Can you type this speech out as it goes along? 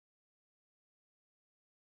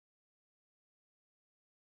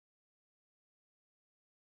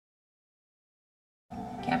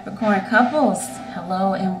Capricorn couples,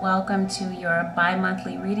 hello and welcome to your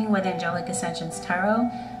bi-monthly reading with Angelic Ascensions Tarot.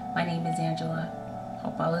 My name is Angela.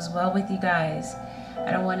 Hope all is well with you guys. I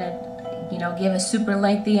don't want to, give a super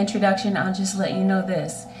lengthy introduction. I'll just let you know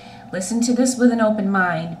this. Listen to this with an open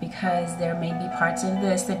mind, because there may be parts of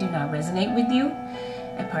this that do not resonate with you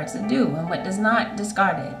and parts that do, and what does not,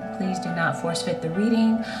 discard it. Please do not force fit the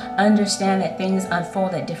reading. Understand that things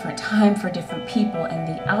unfold at different time for different people, and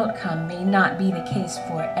the outcome may not be the case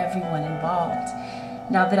for everyone involved.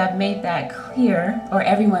 Now that I've made that clear, or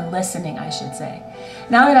everyone listening, I should say.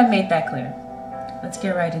 Now that I've made that clear, let's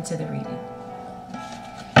get right into the reading.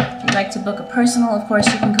 If you'd like to book a personal, of course,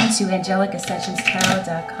 you can go to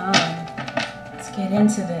AngelicAscensionsTarot.com. Let's get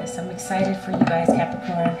into this. I'm excited for you guys,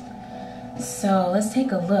 Capricorn. So let's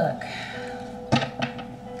take a look.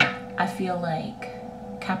 I feel like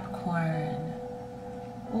Capricorn.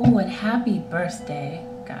 Oh, and happy birthday,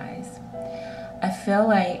 guys. I feel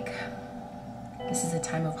like this is a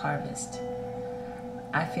time of harvest.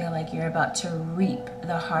 I feel like you're about to reap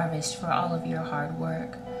the harvest for all of your hard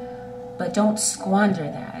work. But don't squander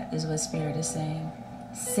that, is what Spirit is saying.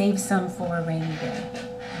 Save some for a rainy day.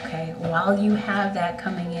 Okay, while you have that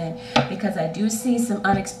coming in, because I do see some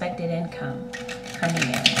unexpected income coming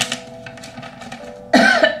in.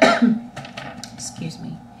 Excuse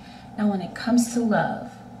me. Now, when it comes to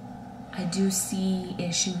love, I do see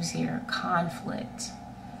issues here. Conflict.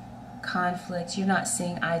 You're not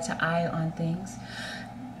seeing eye to eye on things.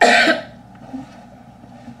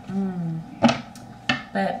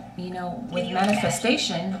 But, with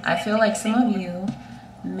manifestation, I feel like some of you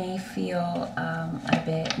may feel a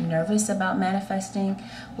bit nervous about manifesting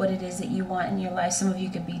what it is that you want in your life. Some of you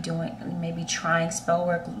could be maybe trying spell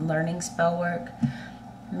work, learning spell work.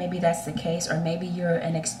 Maybe that's the case. Or maybe you're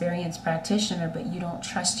an experienced practitioner, but you don't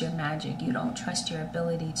trust your magic. You don't trust your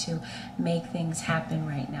ability to make things happen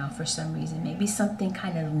right now for some reason. Maybe something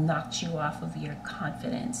kind of knocked you off of your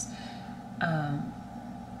confidence.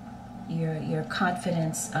 Your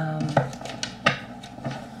confidence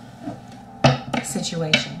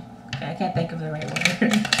situation. Okay, I can't think of the right word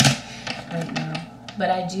right now. But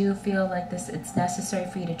I do feel like it's necessary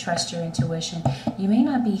for you to trust your intuition. You may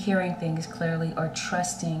not be hearing things clearly or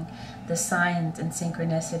trusting the signs and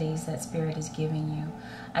synchronicities that Spirit is giving you.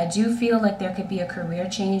 I do feel like there could be a career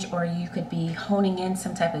change, or you could be honing in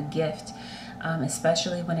some type of gift,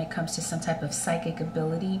 especially when it comes to some type of psychic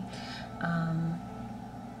ability.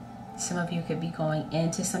 Some of you could be going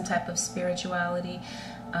into some type of spirituality.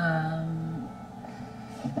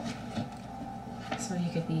 Some of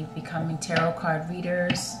you could be becoming tarot card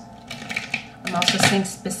readers. I'm also seeing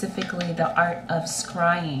specifically the art of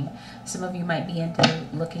scrying. Some of you might be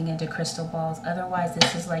looking into crystal balls. Otherwise,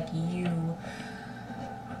 this is like you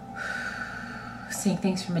seeing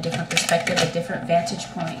things from a different perspective, a different vantage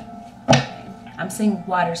point. Okay. I'm seeing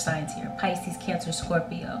water signs here. Pisces, Cancer,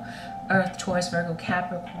 Scorpio, Earth, Taurus, Virgo,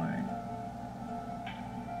 Capricorn,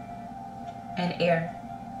 and air.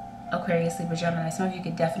 Aquarius, Libra, Gemini. Some of you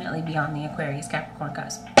could definitely be on the Aquarius, Capricorn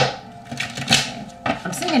cusp. Okay.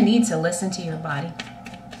 I'm seeing a need to listen to your body.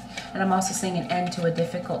 And I'm also seeing an end to a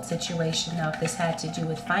difficult situation. Now, if this had to do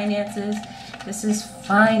with finances, this is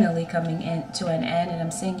finally coming to an end. And I'm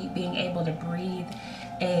seeing you being able to breathe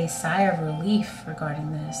a sigh of relief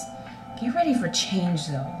regarding this. Get ready for change,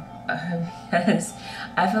 though. Because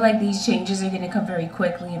I feel like these changes are going to come very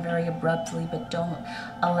quickly and very abruptly, but don't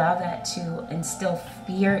allow that to instill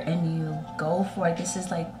fear in you. Go for it. This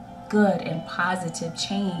is like good and positive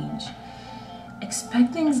change.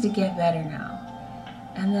 Expect things to get better now.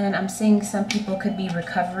 And then I'm seeing some people could be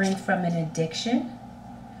recovering from an addiction.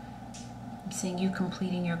 I'm seeing you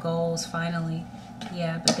completing your goals finally.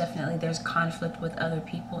 Yeah, but definitely there's conflict with other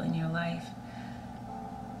people in your life.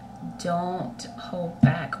 Don't hold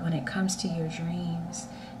back when it comes to your dreams.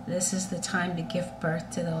 This is the time to give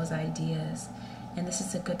birth to those ideas. And this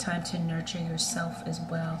is a good time to nurture yourself as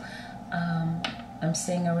well. I'm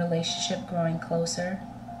seeing a relationship growing closer.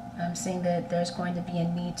 I'm seeing that there's going to be a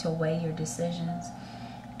need to weigh your decisions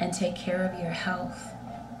and take care of your health.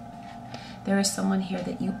 There is someone here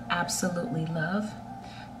that you absolutely love.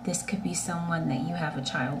 This could be someone that you have a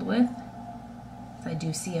child with. I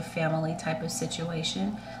do see a family type of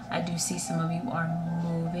situation. I do see some of you are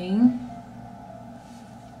moving.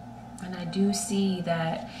 And I do see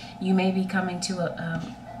that you may be coming to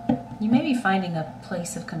you may be finding a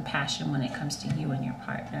place of compassion when it comes to you and your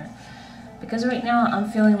partner. Because right now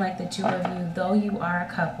I'm feeling like the two of you, though you are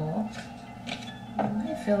a couple,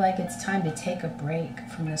 I feel like it's time to take a break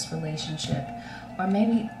from this relationship. Or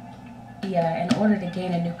maybe, yeah, in order to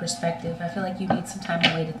gain a new perspective, I feel like you need some time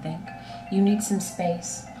away to think. You need some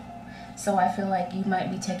space. So I feel like you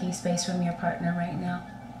might be taking space from your partner right now.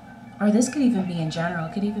 Or this could even be in general.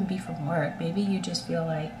 It could even be from work. Maybe you just feel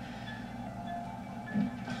like,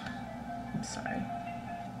 I'm sorry.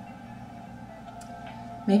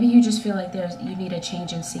 Maybe you just feel like you need a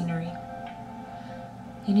change in scenery.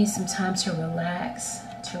 You need some time to relax,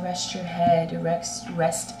 to rest your head, to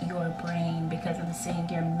rest your brain, because I'm seeing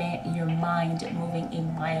your mind moving a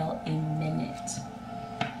mile a minute.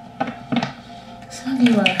 Some of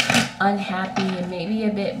you are unhappy and maybe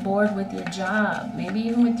a bit bored with your job, maybe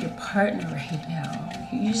even with your partner right now.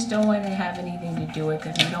 You just don't want to have anything to do with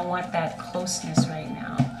it. You don't want that closeness right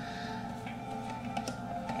now.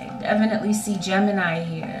 I definitely see Gemini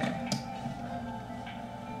here.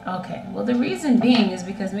 Okay, well, the reason being is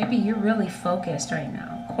because maybe you're really focused right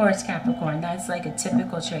now. Of course, Capricorn, that's like a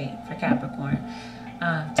typical trait for Capricorn.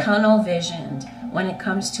 Tunnel visioned. When it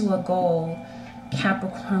comes to a goal,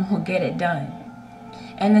 Capricorn will get it done.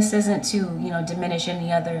 And this isn't to, diminish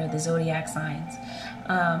any other of the zodiac signs.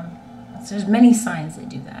 So there's many signs that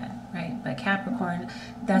do that, right? But Capricorn,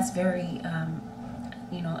 that's very, a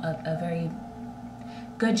very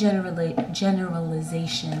good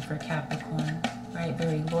generalization for Capricorn, right?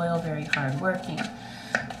 Very loyal, very hardworking.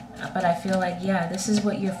 But I feel like, yeah, this is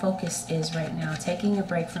what your focus is right now. Taking a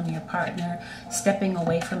break from your partner, stepping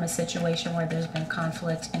away from a situation where there's been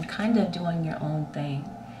conflict, and kind of doing your own thing,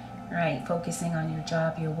 right? Focusing on your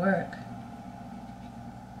job, your work.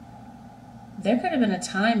 There could have been a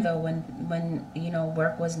time, though, when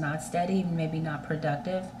work was not steady, maybe not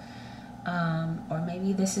productive. Or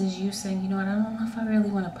maybe this is you saying, I don't know if I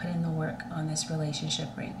really want to put in the work on this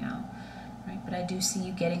relationship right now, right? But I do see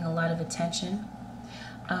you getting a lot of attention.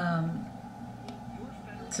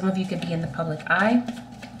 Some of you could be in the public eye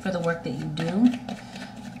for the work that you do.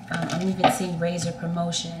 I'm even seeing raise or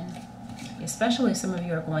promotion, especially some of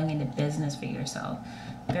you are going into business for yourself.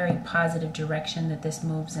 Very positive direction that this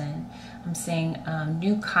moves in. I'm seeing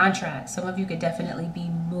new contracts. Some of you could definitely be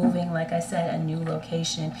moving, like I said, a new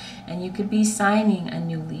location, and you could be signing a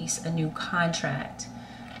new lease, a new contract.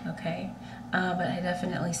 Okay, but I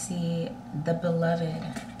definitely see the beloved.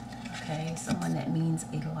 Okay, someone that means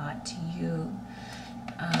a lot to you.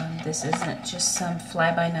 This isn't just some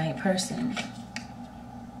fly-by-night person.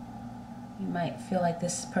 You might feel like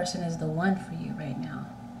this person is the one for you right now.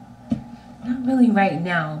 Not really right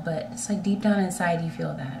now, but it's like deep down inside you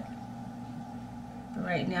feel that. But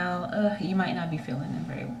right now, you might not be feeling them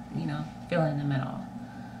feeling them at all.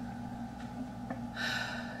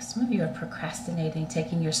 Some of you are procrastinating,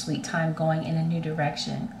 taking your sweet time, going in a new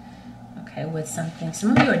direction. Okay, with something.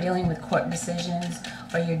 Some of you are dealing with court decisions,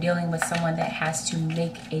 or you're dealing with someone that has to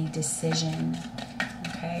make a decision.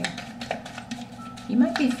 Okay. You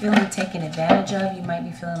might be feeling taken advantage of. You might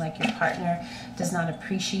be feeling like your partner does not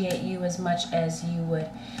appreciate you as much as you would,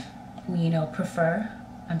 prefer.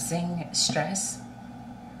 I'm seeing stress.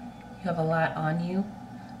 You have a lot on you,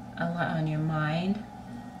 a lot on your mind.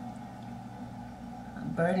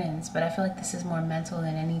 Burdens, but I feel like this is more mental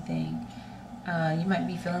than anything. You might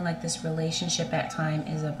be feeling like this relationship at time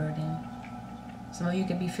is a burden. Some of you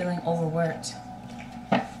could be feeling overworked,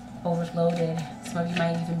 overloaded. Some of you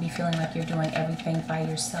might even be feeling like you're doing everything by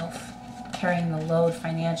yourself, carrying the load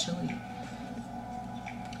financially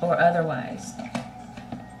or otherwise.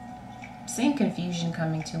 I'm seeing confusion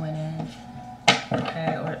coming to an end.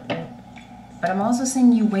 Okay, but I'm also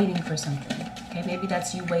seeing you waiting for something. Okay, maybe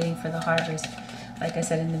that's you waiting for the harvest, like I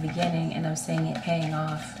said in the beginning, and I'm seeing it paying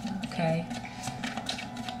off. Okay,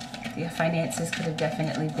 your finances could have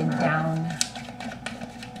definitely been down.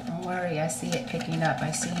 Don't worry, I see it picking up.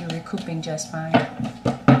 I see you recouping just fine.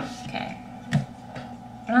 Okay.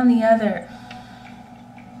 But on the other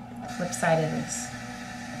flip side of this,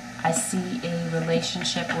 I see a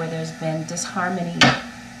relationship where there's been disharmony,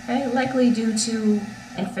 okay? Likely due to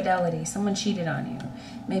infidelity. Someone cheated on you.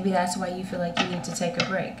 Maybe that's why you feel like you need to take a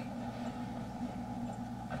break.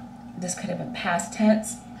 This could have been past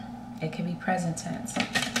tense. It could be present tense.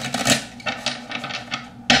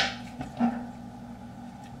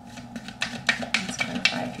 Let's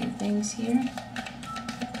clarify a few things here.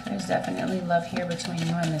 There's definitely love here between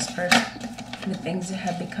you and this person. The things that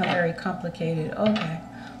have become very complicated. Okay,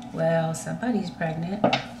 well, somebody's pregnant.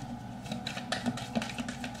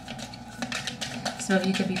 Some of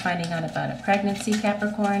you could be finding out about a pregnancy,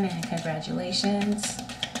 Capricorn, and congratulations.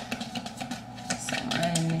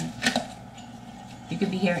 You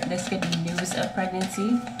could be hearing, this could be news of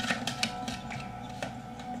pregnancy.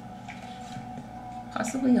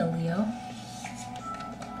 Possibly a Leo.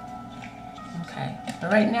 Okay,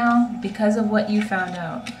 but right now, because of what you found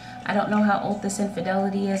out, I don't know how old this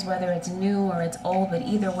infidelity is, whether it's new or it's old, but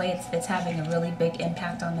either way, it's having a really big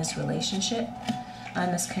impact on this relationship,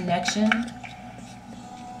 on this connection.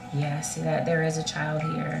 Yeah, see that there is a child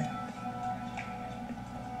here.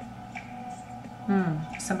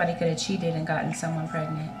 Somebody could have cheated and gotten someone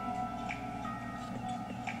pregnant.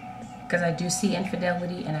 Because I do see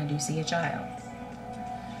infidelity and I do see a child.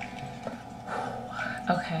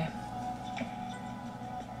 Okay.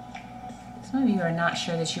 Some of you are not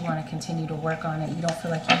sure that you want to continue to work on it. You don't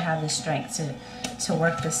feel like you have the strength to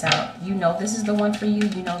work this out. You know this is the one for you.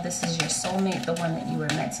 You know this is your soulmate, the one that you were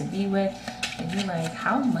meant to be with. And you're like,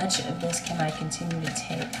 how much of this can I continue to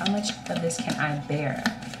take? How much of this can I bear?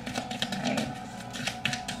 Right?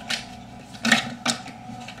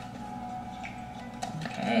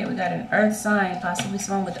 Okay, we got an earth sign, possibly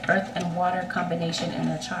someone with earth and water combination in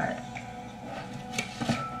their chart.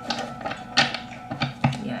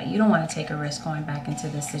 You don't want to take a risk going back into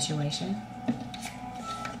this situation.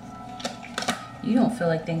 You don't feel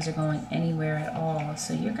like things are going anywhere at all.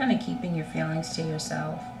 So you're kind of keeping your feelings to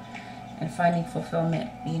yourself and finding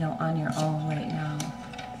fulfillment, you know, on your own right now.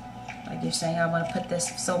 Like you're saying, I want to put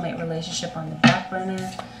this soulmate relationship on the back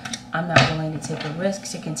burner. I'm not willing to take a risk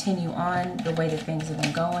to continue on the way that things have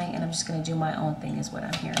been going. And I'm just going to do my own thing is what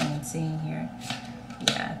I'm hearing and seeing here.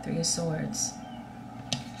 Yeah, 3 of Swords.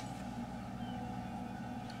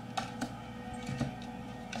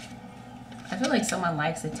 I feel like someone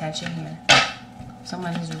likes attention here.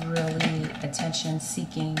 Someone who's really attention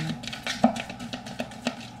seeking.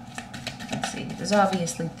 Let's see. There's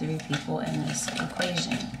obviously 3 people in this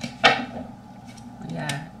equation.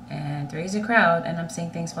 Yeah. And 3 is a crowd. And I'm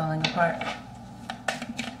seeing things falling apart.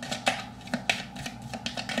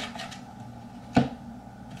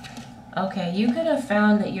 Okay. You could have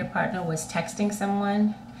found that your partner was texting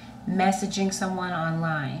someone, messaging someone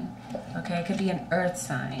online. Okay. It could be an earth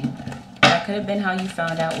sign. That could have been how you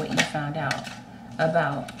found out what you found out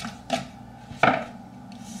about.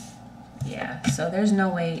 Yeah, so there's no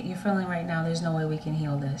way, you're feeling right now, there's no way we can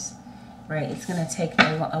heal this, right? It's going to take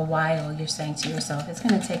a while, you're saying to yourself. It's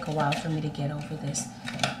going to take a while for me to get over this,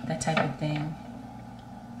 that type of thing.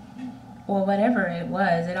 Or whatever it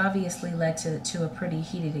was, it obviously led to a pretty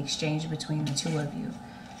heated exchange between the 2 of you,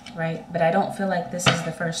 right? But I don't feel like this is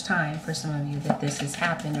the first time for some of you that this has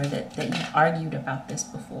happened or that you've argued about this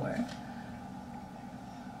before.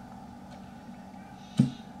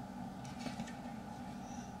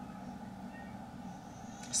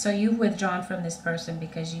 So you've withdrawn from this person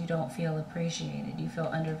because you don't feel appreciated. You feel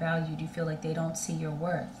undervalued. You feel like they don't see your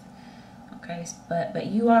worth. Okay, but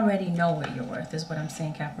you already know what your worth is, what I'm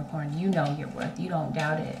saying, Capricorn. You know your worth. You don't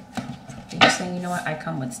doubt it. You're saying, you know what, I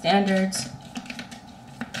come with standards.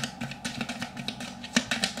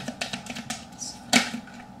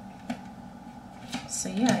 So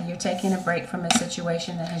yeah, you're taking a break from a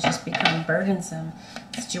situation that has just become burdensome.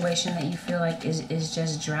 A situation that you feel like is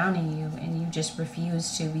just drowning you, and you just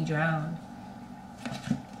refuse to be drowned.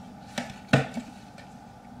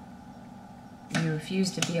 You refuse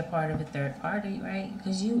to be a part of a third party, right?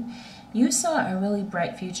 Because you saw a really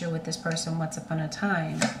bright future with this person once upon a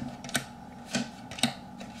time.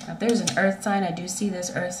 Now, if there's an earth sign, I do see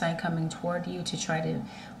this earth sign coming toward you to try to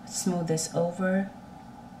smooth this over.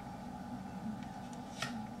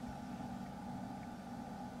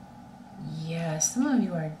 Yeah, some of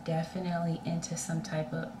you are definitely into some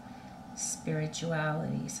type of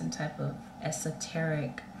spirituality, some type of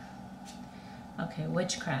esoteric, okay,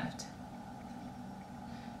 witchcraft.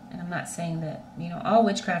 And I'm not saying that, you know, all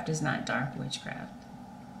witchcraft is not dark witchcraft.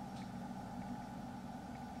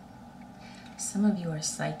 Some of you are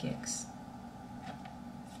psychics.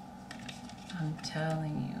 I'm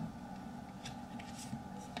telling you.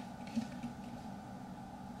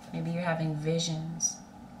 Maybe you're having visions.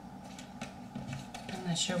 I'm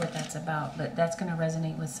not sure what that's about, but that's going to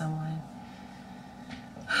resonate with someone.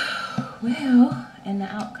 Well, in the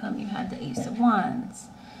outcome, you had the Ace of Wands.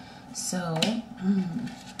 So,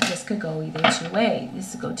 this could go either 2 ways.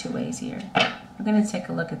 This could go 2 ways here. We're going to take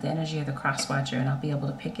a look at the energy of the cross watcher, and I'll be able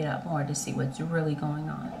to pick it up more to see what's really going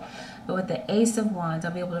on. But with the Ace of Wands,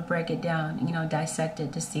 I'll be able to break it down, you know, dissect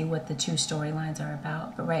it to see what the 2 storylines are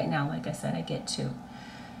about. But right now, like I said, I get 2.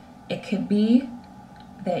 It could be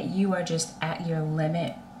that you are just at your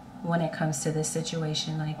limit when it comes to this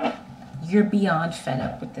situation. Like, you're beyond fed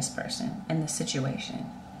up with this person and this situation.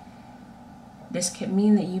 This could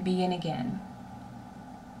mean that you begin again.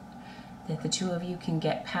 That the 2 of you can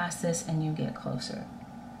get past this and you get closer.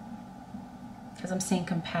 Because I'm seeing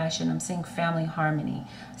compassion. I'm seeing family harmony.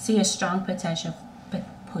 I see a strong potential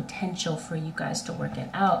for you guys to work it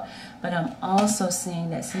out. But I'm also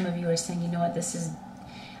seeing that some of you are saying, you know what, this is...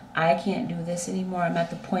 I can't do this anymore. I'm at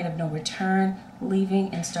the point of no return,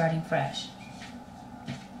 leaving and starting fresh.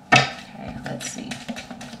 Okay, let's see.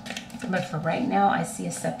 But for right now, I see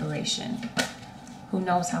a separation. Who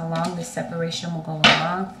knows how long this separation will go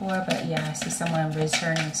along for, but yeah, I see someone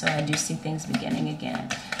returning, so I do see things beginning again.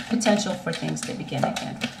 Potential for things to begin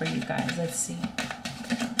again for you guys. Let's see.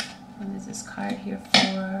 What is this card here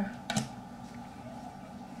for?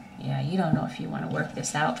 Yeah, you don't know if you want to work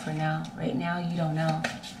this out for now. Right now, you don't know.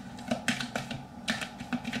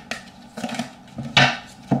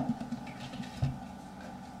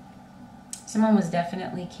 Someone was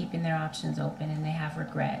definitely keeping their options open and they have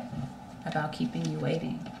regret about keeping you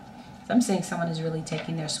waiting. So I'm saying someone is really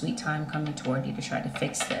taking their sweet time coming toward you to try to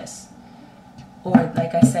fix this. Or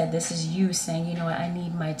like I said, this is you saying, you know what, I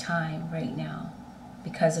need my time right now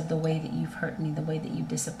because of the way that you've hurt me, the way that you've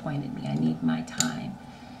disappointed me. I need my time.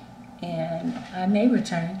 And I may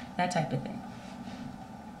return, that type of thing.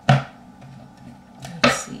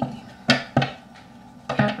 Let's see.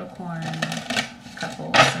 Capricorn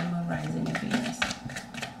couple, Sun, Moon, Rising, and Venus.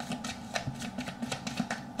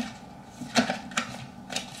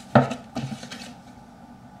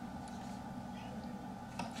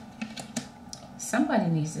 Somebody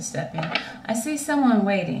needs to step in. I see someone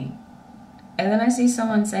waiting. And then I see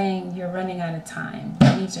someone saying, you're running out of time.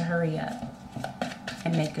 You need to hurry up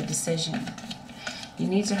and make a decision. You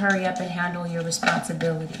need to hurry up and handle your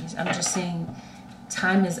responsibilities. I'm just saying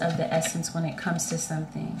time is of the essence when it comes to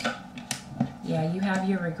something. Yeah, you have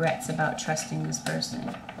your regrets about trusting this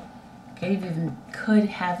person. Could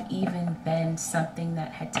have even been something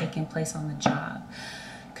that had taken place on the job.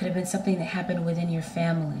 Could have been something that happened within your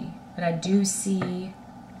family. But I do see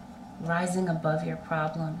rising above your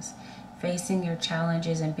problems, facing your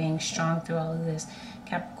challenges and being strong through all of this.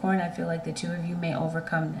 Capricorn, I feel like the two of you may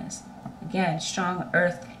overcome this. Again, strong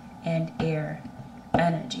earth and air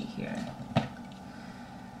energy here.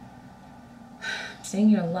 Saying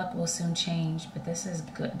your luck will soon change, but this is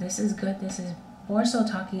good. This is good. This is more so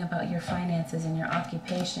talking about your finances and your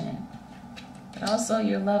occupation, but also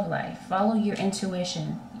your love life. Follow your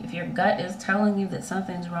intuition. If your gut is telling you that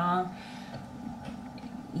something's wrong,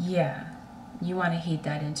 yeah, you want to heed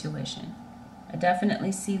that intuition. I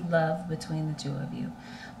definitely see love between the two of you,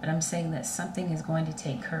 but I'm saying that something is going to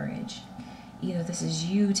take courage. Either this is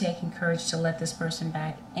you taking courage to let this person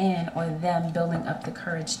back in, or them building up the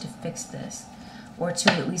courage to fix this, or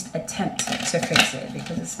to at least attempt to fix it,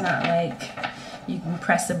 because it's not like you can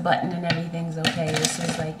press a button and everything's okay. This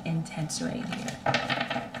is like intense right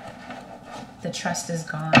here. The trust is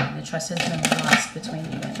gone. The trust has been lost between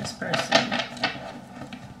you and this person.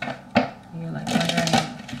 You're like wondering,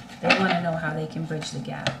 they want to know how they can bridge the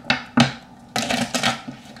gap.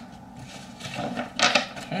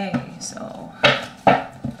 Okay, so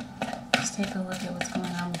let's take a look at what's going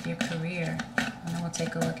on with your career. And then we'll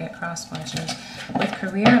take a look at cross watchers. With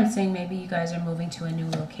career, I'm saying maybe you guys are moving to a new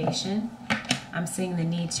location. I'm seeing the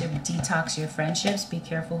need to detox your friendships. Be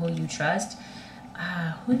careful who you trust.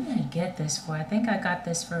 Who did I get this for? I think I got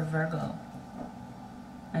this for Virgo.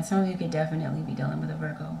 And some of you could definitely be dealing with a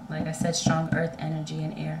Virgo. Like I said, strong earth energy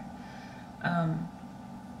and air.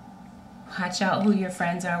 Watch out who your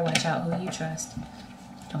friends are. Watch out who you trust.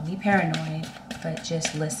 Don't be paranoid, but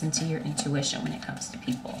just listen to your intuition when it comes to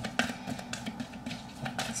people.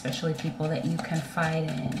 Especially people that you confide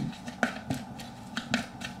in.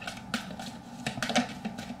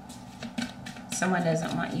 Someone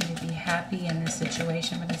doesn't want you to be happy in this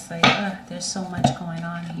situation, but it's like, there's so much going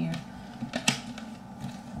on here.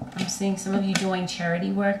 I'm seeing some of you doing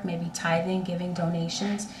charity work, maybe tithing, giving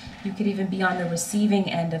donations. You could even be on the receiving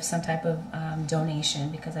end of some type of donation,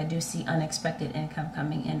 because I do see unexpected income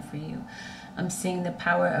coming in for you. I'm seeing the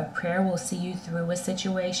power of prayer will see you through a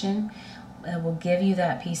situation. It will give you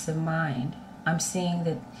that peace of mind. I'm seeing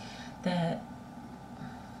that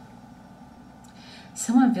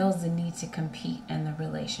someone feels the need to compete in the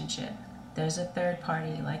relationship. There's a third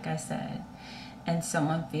party, like I said, and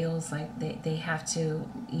someone feels like they have to,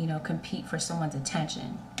 compete for someone's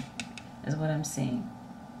attention, is what I'm seeing.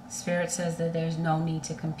 Spirit says that there's no need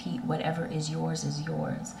to compete. Whatever is yours is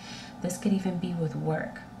yours. This could even be with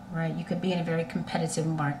work, right? You could be in a very competitive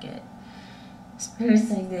market. Spirit is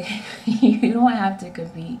saying that you don't have to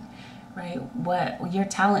compete, right? What your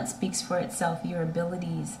talent speaks for itself. Your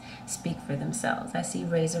abilities speak for themselves. I see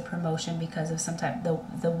raise or promotion because of some type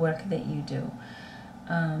the work that you do.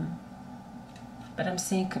 But I'm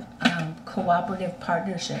seeing cooperative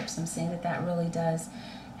partnerships. I'm seeing that really does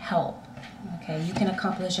help. Okay, you can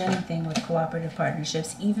accomplish anything with cooperative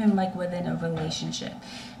partnerships, even like within a relationship.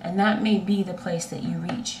 And that may be the place that you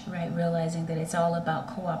reach, right? Realizing that it's all about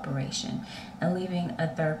cooperation and leaving a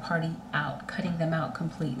third party out, cutting them out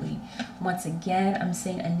completely. Once again, I'm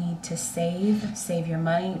seeing a need to save your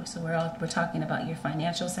money. So we're talking about your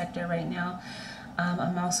financial sector right now.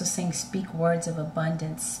 I'm also saying speak words of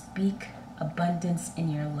abundance. Speak abundance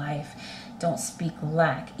in your life. Don't speak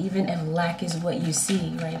lack, even if lack is what you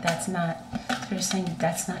see, right? That's not, they're saying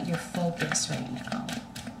that's not your focus right now,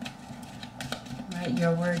 right?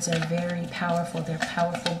 Your words are very powerful. They're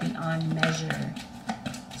powerful beyond measure.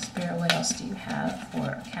 Spirit, what else do you have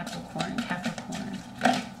for Capricorn?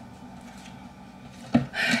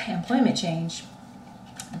 Employment change.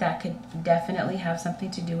 That could definitely have something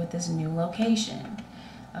to do with this new location.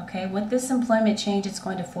 Okay, with this employment change, it's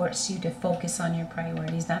going to force you to focus on your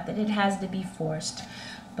priorities. Not that it has to be forced,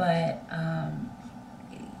 but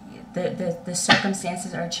the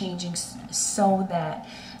circumstances are changing so that,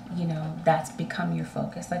 you know, that's become your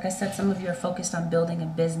focus. Like I said, some of you are focused on building a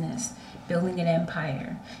business, building an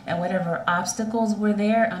empire. And whatever obstacles were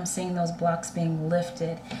there, I'm seeing those blocks being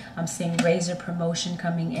lifted. I'm seeing razor promotion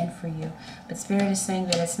coming in for you. But Spirit is saying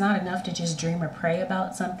that it's not enough to just dream or pray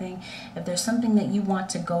about something. If there's something that you want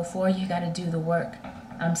to go for, you got to do the work.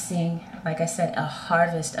 I'm seeing, like I said, a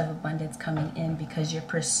harvest of abundance coming in because you're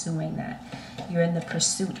pursuing that. You're in the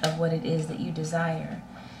pursuit of what it is that you desire.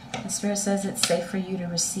 The Spirit says it's safe for you to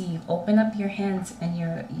receive. Open up your hands and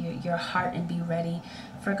your heart and be ready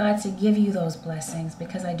for God to give you those blessings,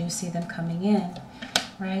 because I do see them coming in,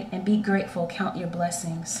 right? And be grateful. Count your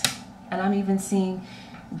blessings. And I'm even seeing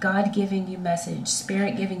God giving you message,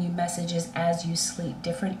 Spirit giving you messages as you sleep,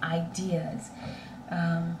 different ideas.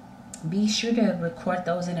 Be sure to record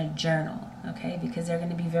those in a journal, okay? Because they're going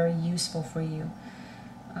to be very useful for you.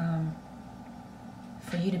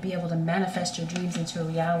 For you to be able to manifest your dreams into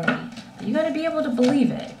reality. But you got to be able to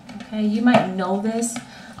believe it, okay? You might know this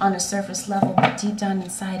on a surface level, but deep down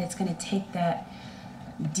inside, it's going to take that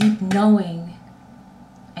deep knowing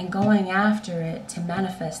and going after it to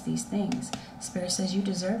manifest these things. Spirit says you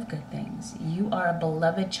deserve good things. You are a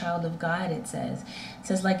beloved child of God, it says. It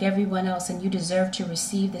says like everyone else, and you deserve to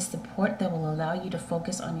receive the support that will allow you to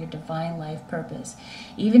focus on your divine life purpose.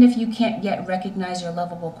 Even if you can't yet recognize your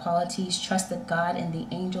lovable qualities, trust that God and the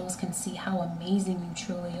angels can see how amazing you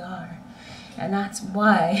truly are. And that's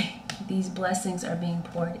why these blessings are being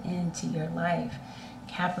poured into your life,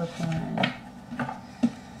 Capricorn.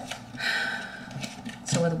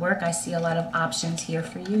 So with work, I see a lot of options here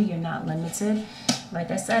for you. You're not limited.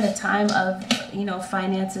 Like I said, a time of, you know,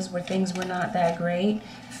 finances where things were not that great,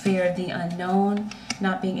 fear of the unknown,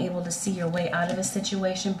 not being able to see your way out of a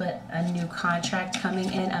situation, but a new contract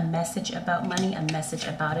coming in, a message about money, a message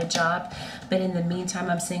about a job. But in the meantime,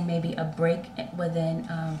 I'm seeing maybe a break within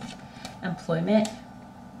employment,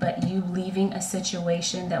 but you leaving a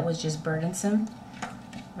situation that was just burdensome,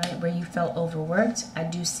 right, where you felt overworked. I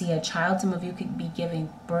do see a child. Some of you could be giving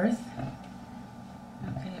birth,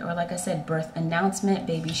 okay, or like I said, birth announcement,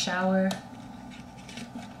 baby shower,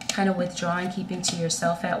 kind of withdrawing, keeping to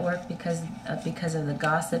yourself at work because of the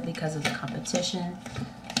gossip, because of the competition.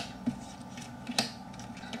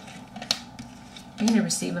 You're going to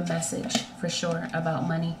receive a message for sure about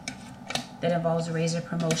money that involves razor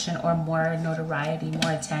promotion or more notoriety,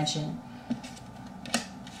 more attention.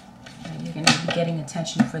 You're going to be getting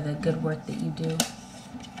attention for the good work that you do.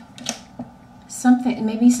 Something,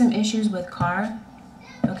 maybe some issues with car,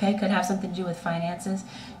 okay, could have something to do with finances.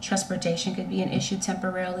 Transportation could be an issue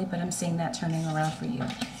temporarily, but I'm seeing that turning around for you.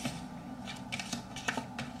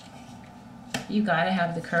 You got to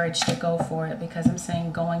have the courage to go for it, because I'm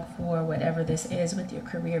saying going for whatever this is with your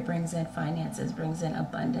career brings in finances, brings in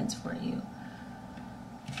abundance for you.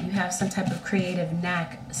 You have some type of creative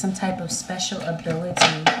knack, some type of special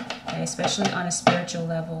ability, okay, especially on a spiritual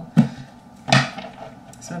level.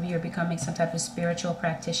 Some of you are becoming some type of spiritual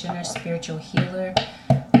practitioner, spiritual healer.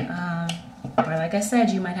 Or like I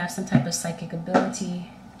said, you might have some type of psychic ability.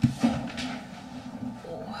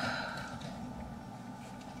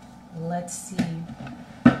 Let's see.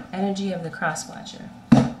 Energy of the cross watcher.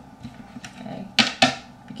 Okay.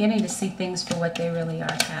 Beginning to see things for what they really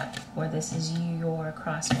are, Cap. Or this is you, your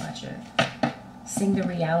cross watcher. Seeing the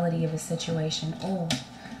reality of a situation. Oh,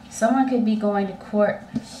 someone could be going to court.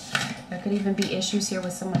 There could even be issues here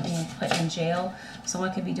with someone being put in jail.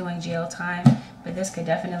 Someone could be doing jail time. But this could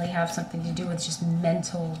definitely have something to do with just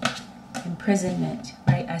mental imprisonment,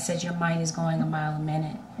 right? I said your mind is going a mile a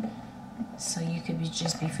minute. So you could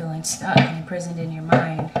just be feeling stuck and imprisoned in your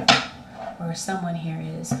mind. Or someone here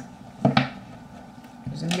is.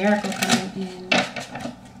 There's a miracle coming in.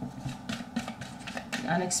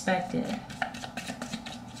 unexpected.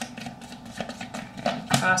 Okay.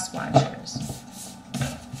 Cross watchers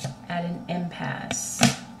at an impasse.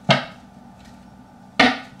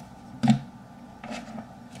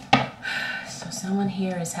 So someone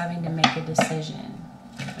here is having to make a decision.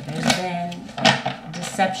 But there's been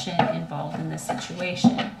deception involved in this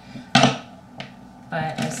situation.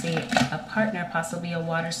 But I see a partner, possibly a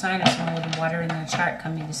water sign, or someone with water in their chart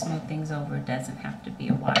coming to smooth things over. It doesn't have to be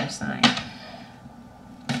a water sign.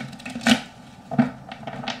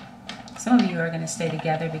 Some of you are going to stay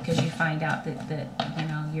together because you find out that you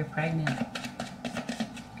know, you're pregnant.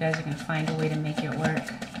 You guys are going to find a way to make it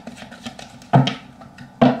work.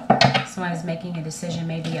 Someone is making a decision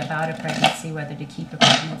maybe about a pregnancy, whether to keep a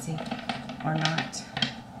pregnancy or not.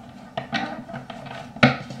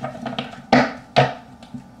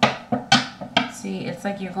 See, it's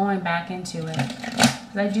like you're going back into it.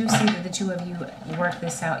 Because I do see that the two of you work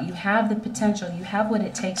this out. You have the potential. You have what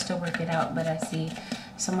it takes to work it out. But I see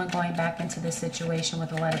someone going back into this situation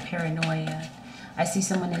with a lot of paranoia. I see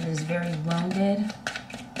someone that is very wounded.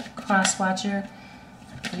 Cross-watcher.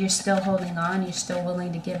 You're still holding on. You're still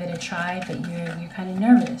willing to give it a try. But you're kind of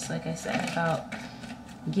nervous, like I said, about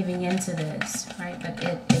giving into this. Right? But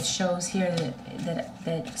it shows here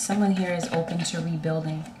that someone here is open to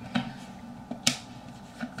rebuilding.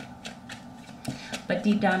 But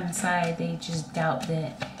deep down inside, they just doubt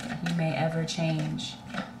that you may ever change.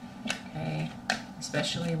 Okay?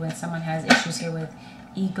 Especially when someone has issues here with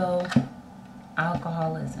ego,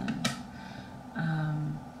 alcoholism.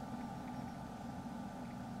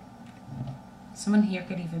 Someone here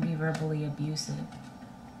could even be verbally abusive.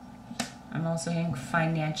 I'm also hearing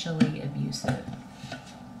financially abusive.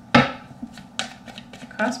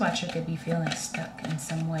 Crosswatcher could be feeling stuck in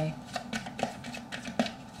some way.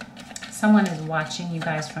 Someone is watching you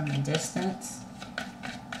guys from a distance.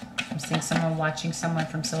 I'm seeing someone watching someone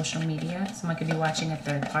from social media. Someone could be watching a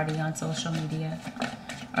third party on social media.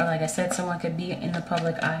 Or like I said, someone could be in the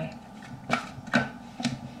public eye.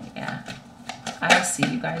 Yeah. I see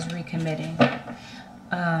you guys recommitting.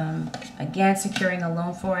 Again, securing a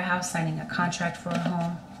loan for a house, signing a contract for a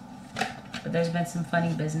home. But there's been some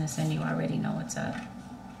funny business and you already know what's up.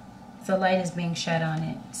 The light is being shed on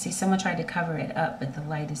it. See, someone tried to cover it up, but the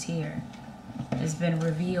light is here. It's been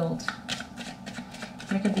revealed.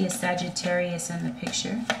 There could be a Sagittarius in the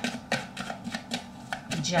picture.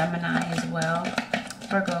 Gemini as well.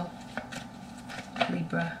 Virgo.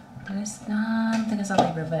 Libra. I don't think I saw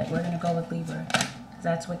Libra, but we're going to go with Libra.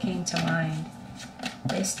 That's what came to mind.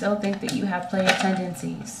 They still think that you have player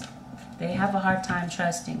tendencies. They have a hard time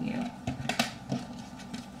trusting you.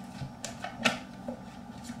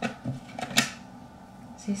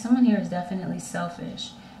 See, someone here is definitely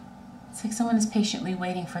selfish. It's like someone is patiently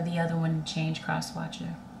waiting for the other one to change,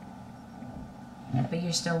 Crosswatcher. But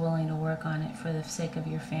you're still willing to work on it for the sake of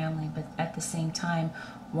your family, but at the same time,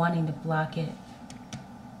 wanting to block it.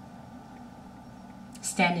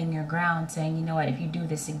 Standing your ground, saying, you know what, if you do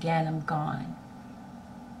this again, I'm gone.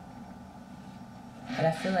 But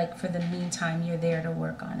I feel like for the meantime, you're there to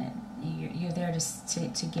work on it. You're there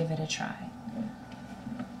to give it a try.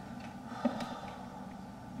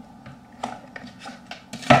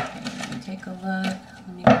 Take a look.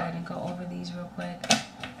 Let me go ahead and go over these real quick.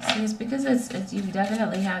 See, it's because you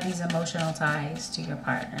definitely have these emotional ties to your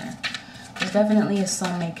partner. There's definitely a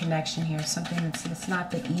soulmate connection here. Something that's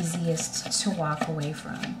not the easiest to walk away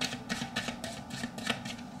from.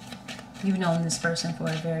 You've known this person for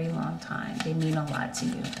a very long time. They mean a lot to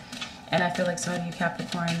you. And I feel like some of you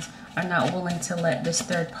Capricorns are not willing to let this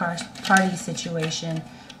third party situation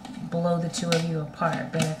blow the two of you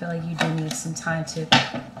apart. But I feel like you do need some time to,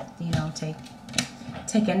 you know, take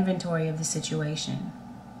inventory of the situation.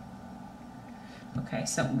 Okay,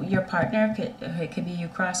 so your partner, it could be you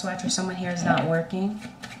Crosswatch, or someone here is not working.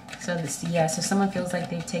 So this, yeah, so someone feels like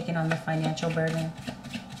they've taken on the financial burden.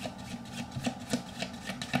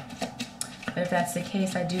 But if that's the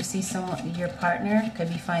case, I do see your partner could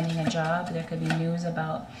be finding a job. There could be news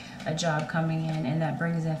about a job coming in, and that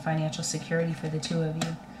brings in financial security for the two of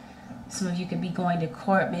you. Some of you could be going to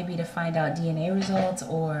court maybe to find out DNA results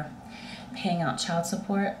or paying out child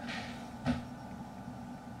support.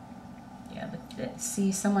 Yeah, but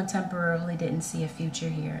see, someone temporarily didn't see a future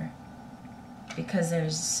here because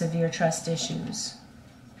there's severe trust issues.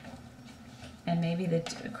 And maybe the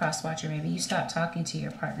Crosswatcher, maybe you stopped talking to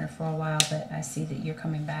your partner for a while, but I see that you're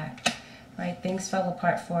coming back, right? Things fell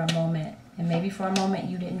apart for a moment. And maybe for a moment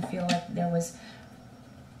you didn't feel like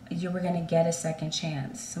you were going to get a second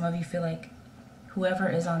chance. Some of you feel like whoever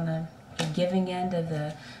is on the giving end of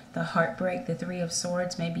the heartbreak, the Three of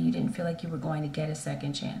Swords, maybe you didn't feel like you were going to get a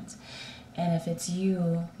second chance. And if it's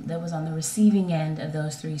you that was on the receiving end of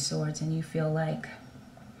those 3 swords and you feel like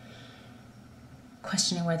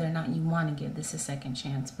questioning whether or not you want to give this a second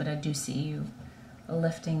chance, but I do see you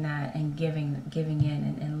lifting that and giving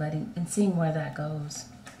in and letting and seeing where that goes.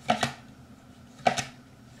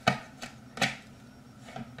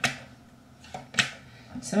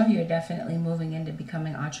 Some of you are definitely moving into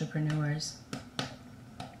becoming entrepreneurs.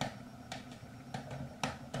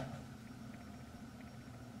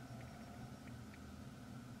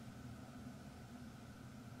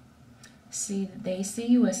 See, they see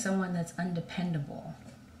you as someone that's undependable.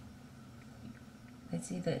 They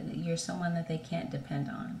see that you're someone that they can't depend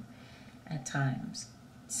on at times.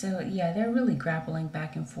 So yeah, they're really grappling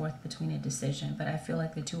back and forth between a decision, but I feel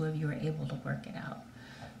like the 2 of you are able to work it out.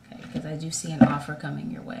 Okay, because I do see an offer coming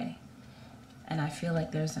your way. And I feel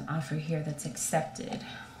like there's an offer here that's accepted.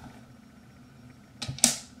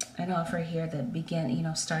 An offer here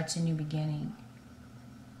that starts a new beginning.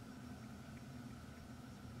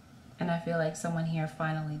 And I feel like someone here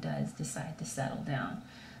finally does decide to settle down.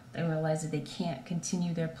 They realize that they can't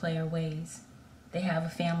continue their player ways. They have a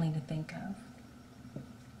family to think of.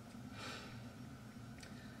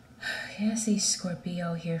 Yeah, I see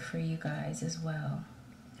Scorpio here for you guys as well.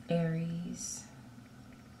 Aries.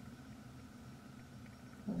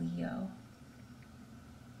 Leo.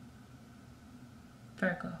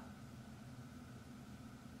 Virgo.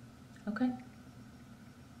 Okay.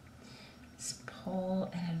 Let's pull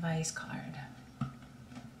an advice card.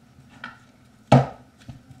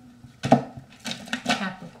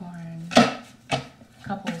 Capricorn.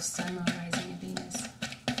 Couples, Sun, Moon, Rising, and Venus.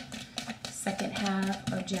 Second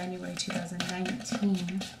half of January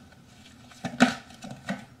 2019.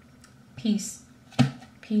 Peace.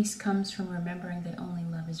 Peace comes from remembering that only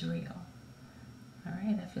love is real. All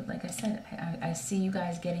right, I feel like I said, I see you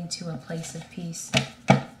guys getting to a place of peace,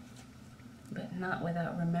 but not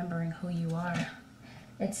without remembering who you are.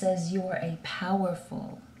 It says you are a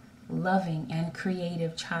powerful, loving, and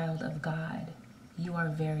creative child of God. You are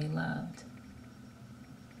very loved.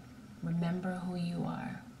 Remember who you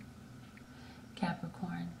are.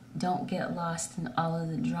 Capricorn, don't get lost in all of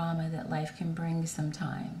the drama that life can bring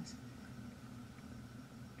sometimes.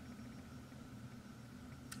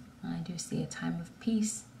 I do see a time of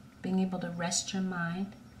peace, being able to rest your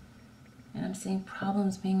mind, and I'm seeing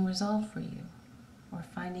problems being resolved for you, or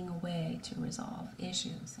finding a way to resolve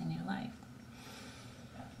issues in your life.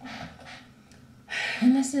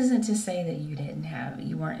 And this isn't to say that you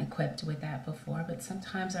weren't equipped with that before, but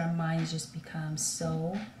sometimes our minds just become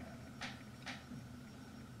so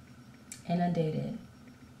inundated,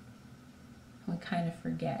 we kind of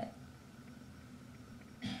forget.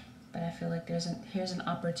 But I feel like here's an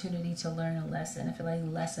opportunity to learn a lesson. I feel like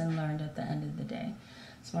lesson learned at the end of the day.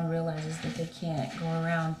 Someone realizes that they can't go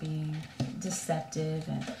around being deceptive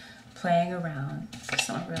and playing around.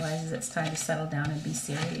 Someone realizes it's time to settle down and be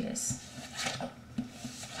serious.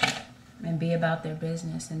 And be about their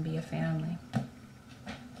business and be a family.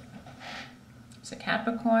 So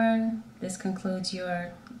Capricorn, this concludes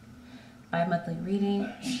your bi-monthly reading.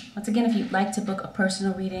 Once again, if you'd like to book a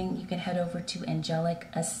personal reading, you can head over to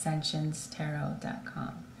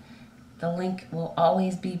AngelicAscensionsTarot.com. The link will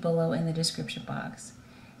always be below in the description box.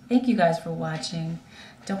 Thank you guys for watching.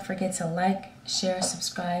 Don't forget to like, share,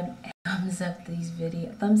 subscribe, and thumbs up these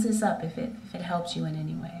videos. Thumbs this up if it helps you in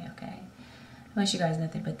any way, okay? I wish you guys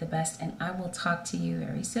nothing but the best, and I will talk to you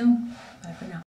very soon. Bye for now.